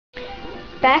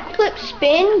Backflip,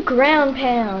 spin, ground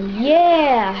pound.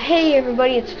 Yeah! Hey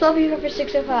everybody, it's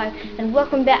Fluffy605 and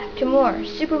welcome back to more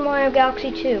Super Mario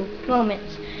Galaxy 2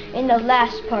 moments. In the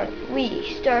last part,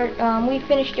 we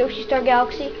finished Yoshi Star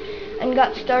Galaxy and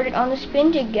got started on the Spin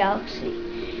Dig Galaxy.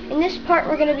 In this part,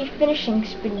 we're going to be finishing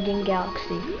Spin Dig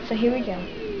Galaxy. So here we go.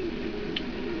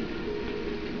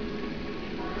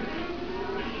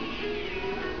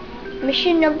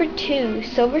 Mission number 2,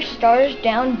 Silver Stars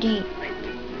Down Deep.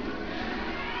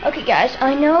 Okay guys,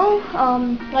 I know,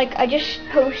 like I just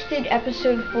posted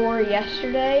episode 4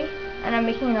 yesterday, and I'm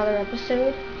making another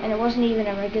episode, and it wasn't even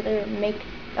a regular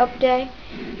make-up day,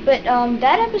 but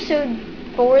that episode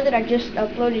 4 that I just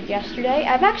uploaded yesterday,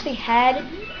 I've actually had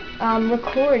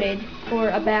recorded for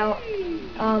about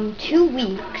 2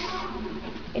 weeks.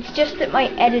 It's just that my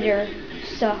editor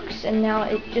sucks, and now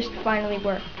it just finally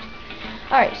worked.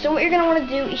 Alright, so what you're going to want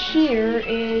to do here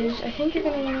is, I think you're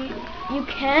going to, you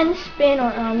can spin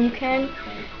on, you can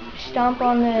stomp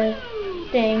on the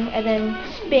thing and then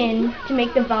spin to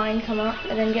make the vine come up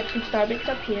and then get some star bits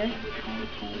up here.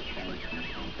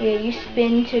 Yeah, you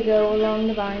spin to go along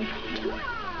the vine.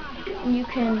 You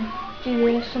can do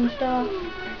this and stuff,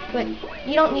 but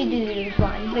you don't need to do the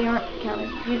vines, they aren't counted.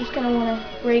 You're just going to want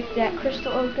to break that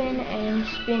crystal open and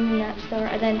spin that star,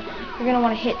 and then you're going to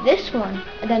want to hit this one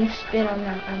and then spin on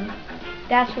that one.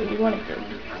 That's what you want to do.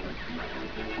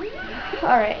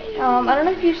 Alright, I don't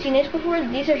know if you've seen this before,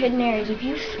 these are hidden areas. If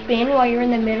you spin while you're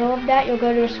in the middle of that, you'll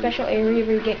go to a special area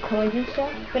where you get coins and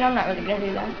stuff, but I'm not really going to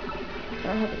do that. I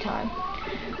don't have the time.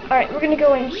 Alright, we're going to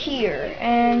go in here,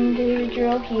 and there's a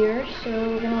drill here, so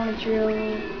we're going to want to drill,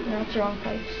 no, it's the wrong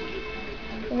place.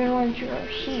 We're going to want to drill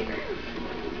here.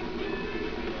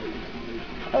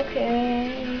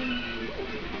 Okay,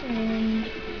 and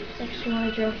next we want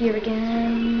to drill here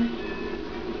again,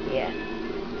 yeah.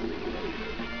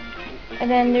 And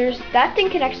then there's, that thing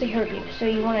can actually hurt you, so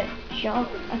you want to jump.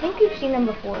 I think you've seen them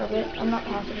before, but I'm not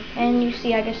positive. And you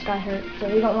see I just got hurt, so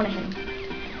we don't want to hit him.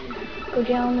 Go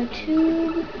down the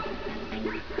tube,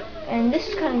 and this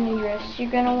is kind of dangerous.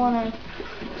 You're going to want to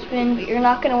spin, but you're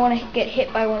not going to want to get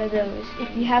hit by one of those.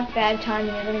 If you have bad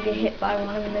timing, you're going to get hit by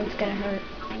one of them, and it's going to hurt.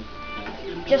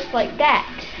 Just like that.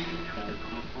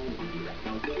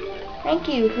 Thank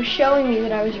you for showing me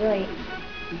that I was right.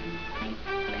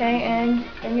 Okay, and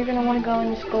then you're going to want to go in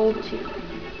this gold tube.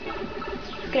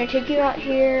 It's going to take you out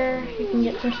here, you can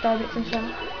get some star bits and stuff,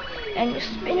 and you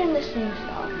spin in this thing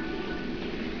stop.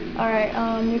 Alright,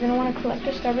 you're going to want to collect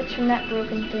the star bits from that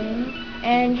broken thing,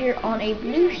 and you're on a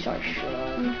blue star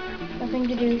shell. Nothing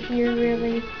to do here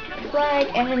really.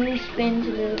 Flag, and then you spin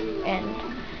to the end.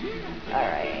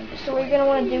 Alright, so what you're going to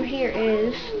want to do here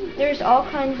is, there's all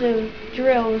kinds of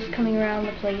drills coming around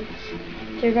the plates.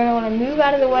 So you're going to want to move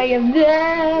out of the way of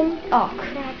them. Oh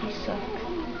crap, you suck.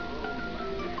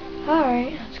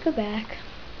 Alright, let's go back.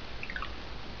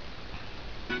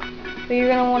 But you're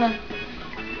going to want to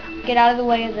get out of the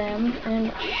way of them,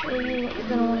 and I'll show you what you're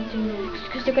going to want to do next.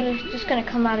 Because they're just going to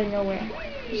come out of nowhere.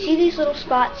 You see these little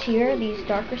spots here, these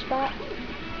darker spots?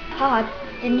 Haha,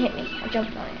 didn't hit me. I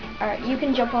jumped on it. Alright, you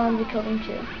can jump on them to kill them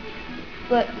too.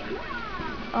 But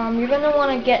you're going to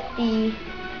want to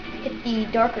hit the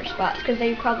darker spots, because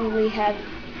they probably have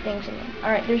things in them.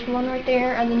 Alright, there's one right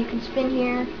there, and then you can spin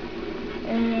here,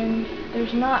 and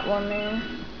there's not one there.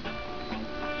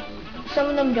 Some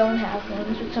of them don't have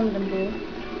ones, but some of them do.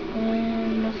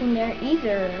 And nothing there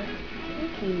either.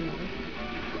 Thank you.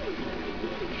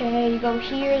 Okay, you go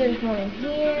here, there's one in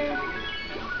here.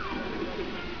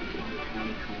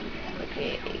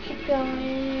 Okay, keep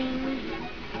going.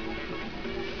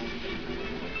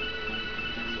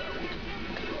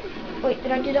 Wait,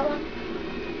 did I do that one?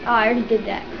 Oh, I already did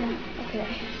that. Okay.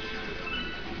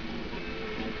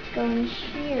 Let's go in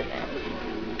here then.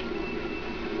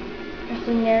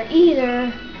 Nothing there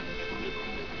either.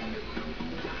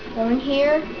 Go in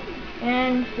here,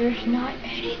 and there's not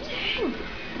anything.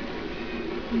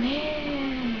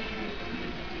 Man.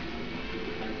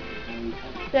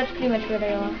 That's pretty much where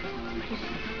they are. Just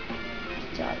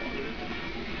tell you.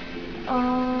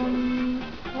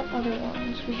 What other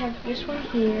ones? We have this one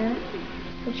here,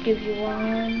 which gives you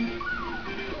one.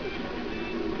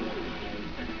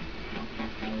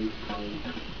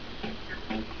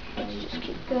 Let's just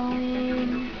keep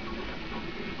going.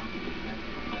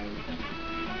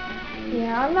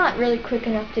 Yeah, I'm not really quick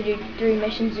enough to do 3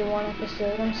 missions in one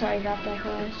episode. I'm sorry about that,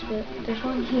 guys. But there's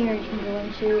one here you can go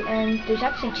into, and there's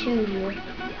actually 2 here.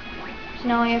 So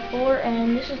now I have 4,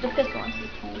 and this is the 5th one.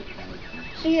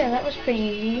 So yeah, that was pretty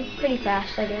easy, pretty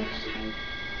fast, I guess.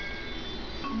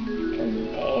 And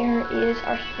there is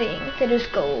our thing that is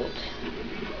gold.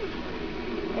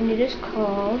 And it is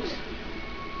called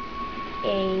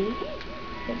A.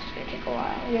 It's gonna take a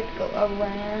while. We have to go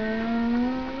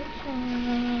around,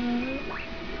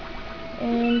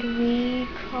 and we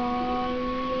call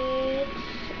it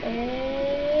a.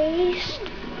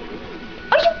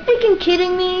 Are you freaking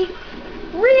kidding me?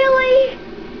 Really?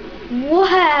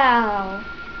 Wow.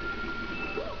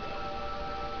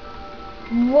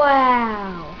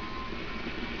 Wow.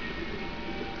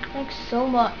 Thanks so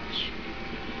much.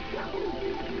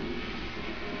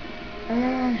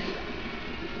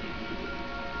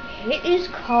 It is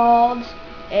called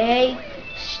a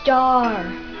star.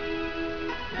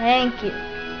 Thank you.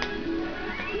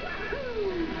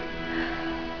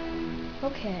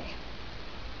 Okay.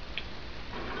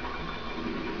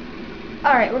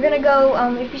 Alright, we're gonna go,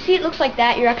 if you see it looks like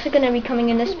that, you're actually gonna be coming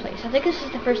in this place. I think this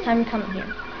is the first time you're coming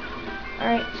here.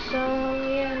 Alright, so,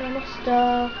 yeah, normal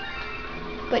stuff.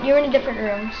 But you're in a different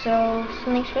room, so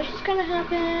something special's gonna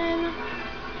happen.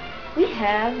 We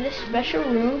have this special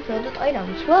room filled with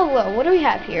items. Whoa, what do we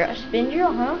have here? A spin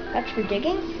drill, huh? That's for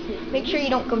digging? Make sure you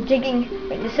don't go digging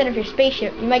in the center of your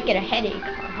spaceship. You might get a headache.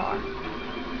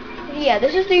 Yeah,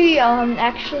 this is the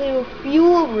actually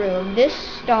fuel room. This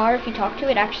star, if you talk to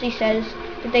it, actually says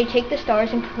that they take the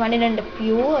stars and combine it into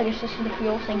fuel. I guess this is the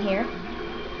fuel thing here.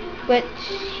 But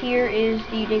here is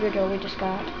the digger drill we just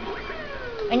got.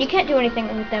 And you can't do anything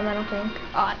with them, I don't think.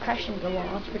 Oh, it crashed into the wall.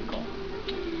 That's pretty cool.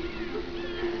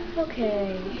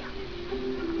 Okay.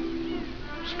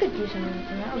 Just could do something with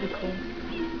them. That would be cool.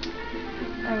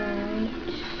 Alright.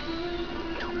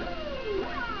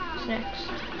 What's next?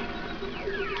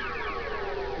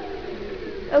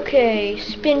 Okay,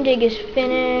 spin dig is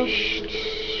finished.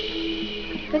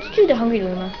 Let's do the Hungry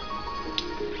Luma.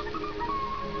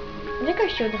 I think I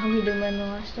showed the Hungry Luma in the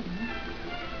last one.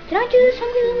 Did I do this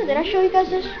Hungry Luma? Did I show you guys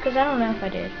this? Because I don't know if I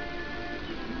did.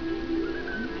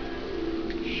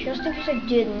 Just in case I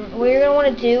didn't, what you're going to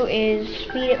want to do is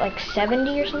speed it like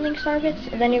 70 or something star bits,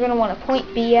 and then you're going to want to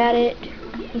point B at it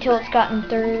until it's gotten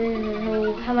 30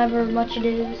 or however much it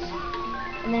is.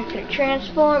 And then it's going to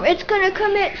transform. It's going to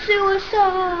commit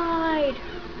suicide!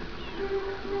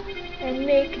 And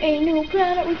make a new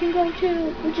planet we can go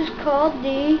to, which is called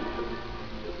the...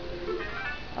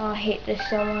 Oh, I hate this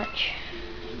so much.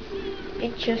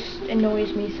 It just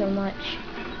annoys me so much.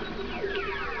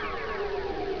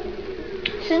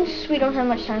 Since we don't have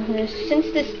much time for this, since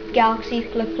this galaxy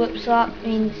flip-flop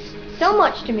means so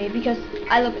much to me because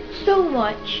I love it so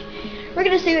much, we're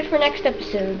going to save it for next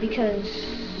episode because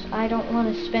I don't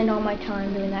want to spend all my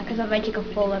time doing that because that might take a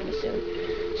full episode.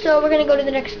 So we're going to go to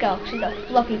the next galaxy, the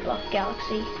Fluffy Bluff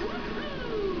Galaxy.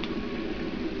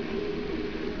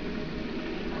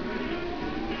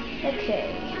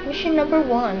 Okay, mission number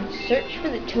 1, search for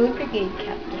the Toad Brigade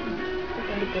Captain. We're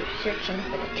going to go searching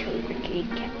for the Toad Brigade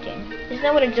Captain. Isn't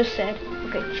that what I just said?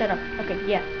 Okay, shut up. Okay,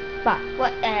 yeah. Bye.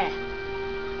 What?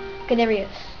 Okay, there he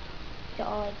is. He's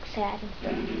all like, sad and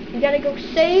stuff. We gotta go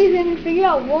save him and figure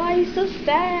out why he's so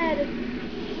sad.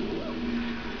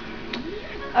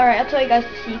 Alright, I'll tell you guys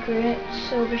the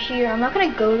secrets over here. I'm not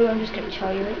gonna go to it, I'm just gonna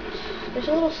tell you it. There's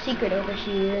a little secret over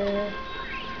here.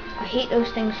 I hate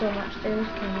those things so much.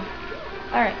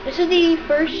 Alright, this is the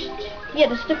first... Yeah,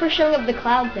 this is the first showing of the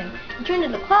cloud thing. You turn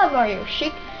into the cloud Mario,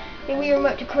 shake the Wii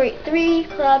remote to create 3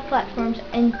 cloud platforms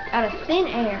and out of thin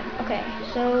air. Okay,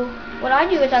 so what I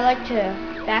do is I like to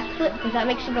backflip because that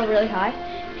makes you go really high.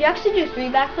 If you actually do 3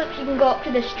 backflips, you can go up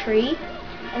to this tree,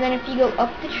 and then if you go up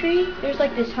the tree, there's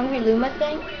like this Hungry Luma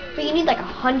thing, but you need like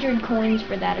 100 coins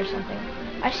for that or something.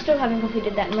 I still haven't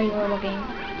completed that in my normal game.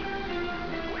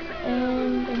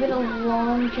 And a bit of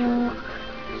long jump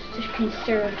to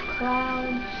conserve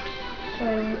clouds. So I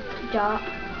don't die.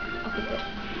 Okay,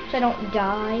 so I don't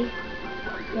die.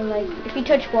 So like, if you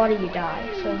touch water, you die.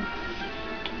 So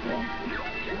yeah.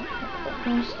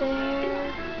 Points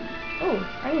there.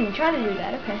 Oh, I didn't even try to do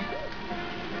that. Okay.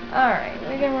 All right. What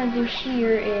we're gonna want to do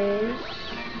here is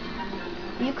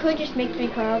you could just make 3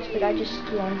 clouds, but I just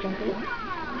long jump it.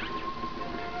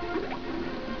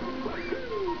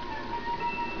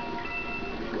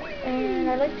 And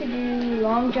I like to do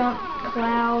long jump,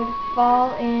 cloud,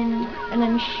 fall in, and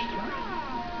then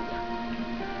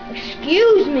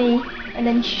excuse me, and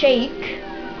then shake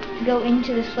to go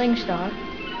into the sling star.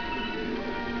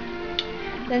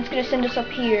 Then it's gonna send us up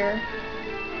here.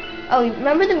 Oh,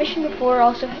 remember the mission before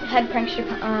also had prankster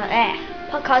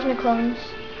cosmic clones?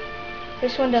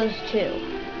 This one does too.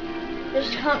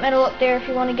 There's a hunt medal up there if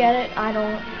you want to get it. I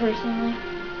don't personally.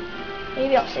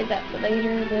 Maybe I'll save that for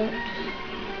later, but.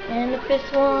 And the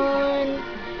 5th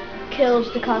one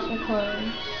kills the cosmic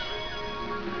clones.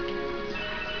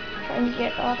 trying to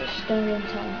get all the stone in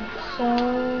time. So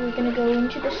we're gonna go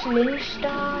into the Sling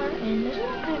Star, and this is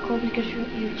kind of cool because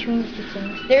you change the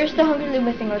things. There's the Hungry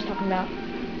Luma thing I was talking about.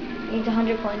 It needs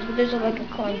 100 coins, but there's like a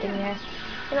coin thing there.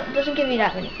 It doesn't give you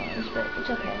that many coins, but it's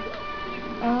okay.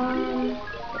 Cloud.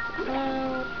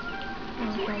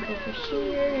 Jump over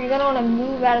here. You're gonna want to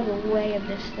move out of the way of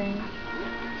this thing.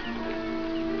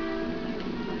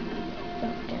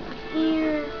 Jump down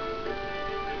here.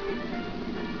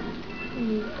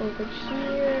 Move over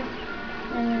here.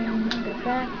 And go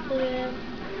backflip.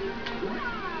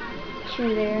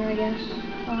 2 there, I guess.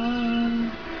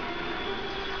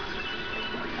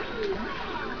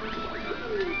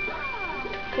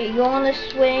 Okay, you go on the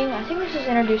swing. I think this is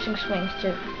introducing swings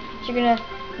too. So you're gonna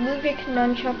move your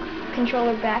nunchuck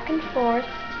controller back and forth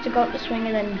to go up the swing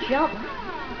and then jump.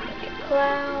 Like a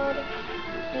cloud.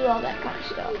 Do all that kind of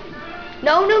stuff.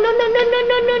 No, no, no, no, no, no,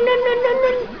 no, no, no, no, no, no.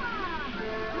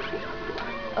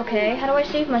 Okay, how do I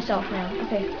save myself now?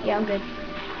 Okay, yeah, I'm good.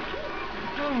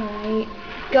 Alright.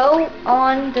 Go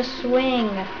on the swing.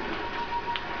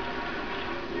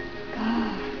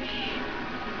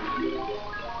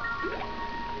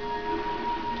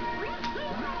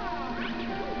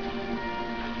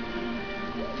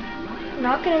 I'm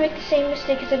not gonna make the same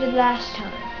mistake as I did last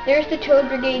time. There's the Toad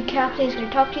Brigade captain. He's gonna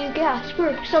talk to you.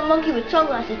 Gasper, some monkey with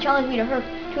sunglasses challenged me to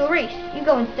a race. You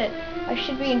go instead. I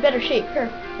should be in better shape.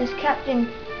 This captain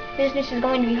business is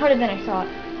going to be harder than I thought.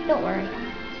 Don't worry.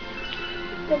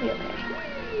 You'll be okay.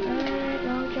 Alright,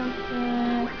 long jump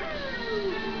back.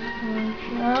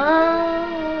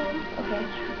 Okay.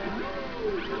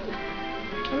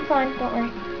 I'm fine, don't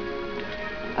worry.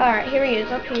 Alright, here he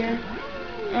is, up here.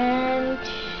 And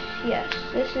yes,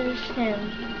 this is him.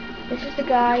 This is the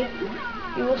guy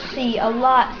you will see a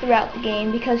lot throughout the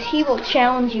game because he will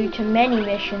challenge you to many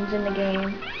missions in the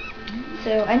game.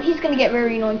 So, and he's gonna get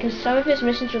very annoying because some of his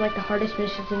missions are like the hardest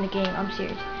missions in the game. I'm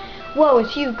serious. Whoa,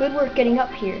 it's you. Good work getting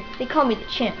up here. They call me the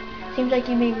Chimp. Seems like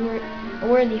you may be a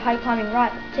worthy high climbing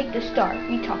rival. Take the star.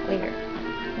 We talk later.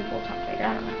 Maybe we'll talk later.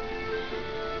 I don't know.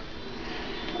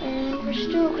 And we're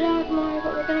still Cloudmire,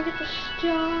 but we're gonna get the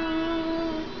star.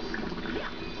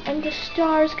 And the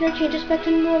star is gonna change us back to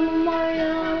normal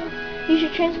Mario. Use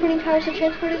your transporting powers to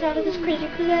transport us out of this crazy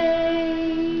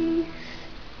place.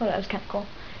 Oh, that was kind of cool.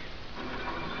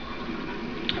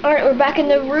 Alright, we're back in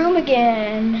the room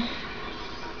again.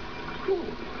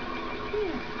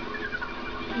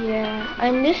 Yeah,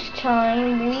 and this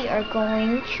time we are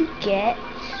going to get...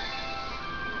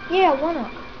 Yeah,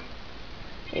 1-up.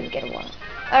 Maybe get a 1-up.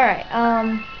 Alright,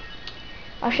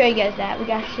 I'll show you guys that. We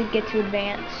guys should get to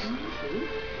advance.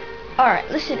 Alright,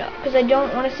 listen up, because I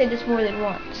don't want to say this more than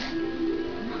once.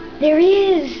 There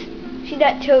he is! See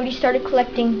that Toad? He started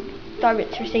collecting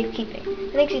starbits for safekeeping.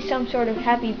 I think he's some sort of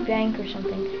happy bank or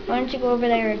something. Why don't you go over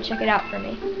there and check it out for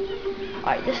me?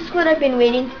 Alright, this is what I've been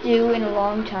waiting to do in a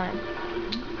long time.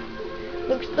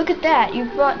 Look at that! You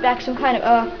brought back some kind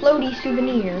of floaty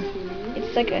souvenir.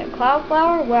 It's like a cloud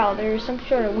flower? Wow, there's some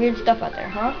sort of weird stuff out there,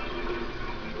 huh?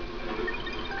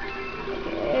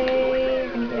 Okay, we're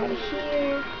gonna get out of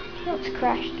here. No, it's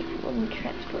crashed. It wouldn't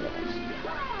transport us.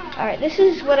 Alright, this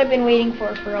is what I've been waiting for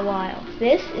a while.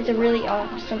 This is a really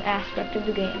awesome aspect of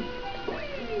the game.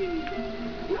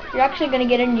 You're actually going to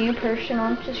get a new person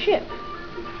onto the ship.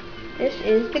 This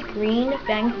is the Green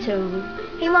Fang Toad.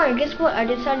 Hey Mario, guess what? I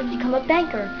decided to become a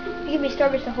banker. If you give me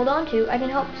starbits to hold on to, I can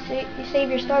help you save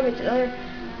your starbits to other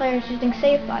players using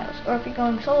save files. Or if you're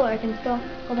going solo, I can still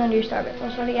hold on to your starbits.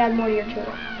 I'll try to add more to your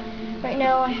total. Right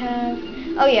now I have...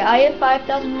 Oh yeah, I have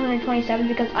 5,127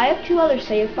 because I have 2 other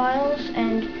save files,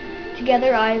 and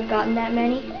together I've gotten that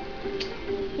many.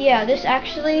 Yeah, this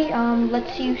actually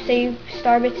lets you save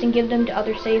starbits and give them to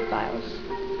other save files.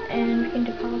 And we can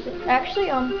deposit. Actually,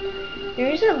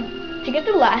 there's to get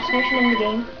the last mission in the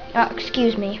game.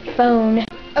 Excuse me, phone.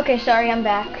 Okay, sorry, I'm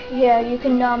back. Yeah, you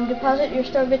can deposit your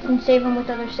starbits and save them with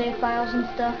other save files and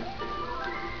stuff.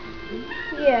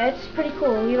 Yeah, it's pretty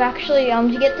cool. You actually,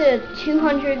 to get the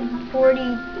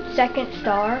 242nd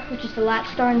star, which is the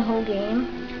last star in the whole game,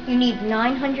 you need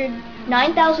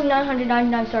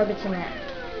 9,999 starbits in that.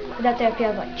 But that's after you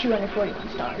have like 241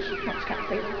 stars. That's kind of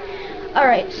crazy.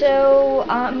 Alright, so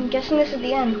I'm guessing this is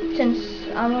the end, since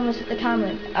I'm almost at the time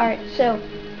limit. Alright, so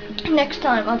next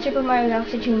time on Super Mario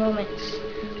Galaxy 2 Moments,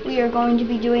 we are going to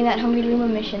be doing that Hungry Luma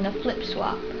mission, the flip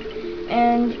swap.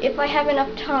 And if I have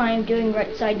enough time, doing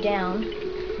right side down.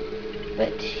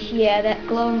 But yeah, that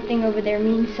glowing thing over there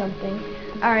means something.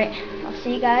 Alright, I'll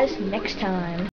see you guys next time.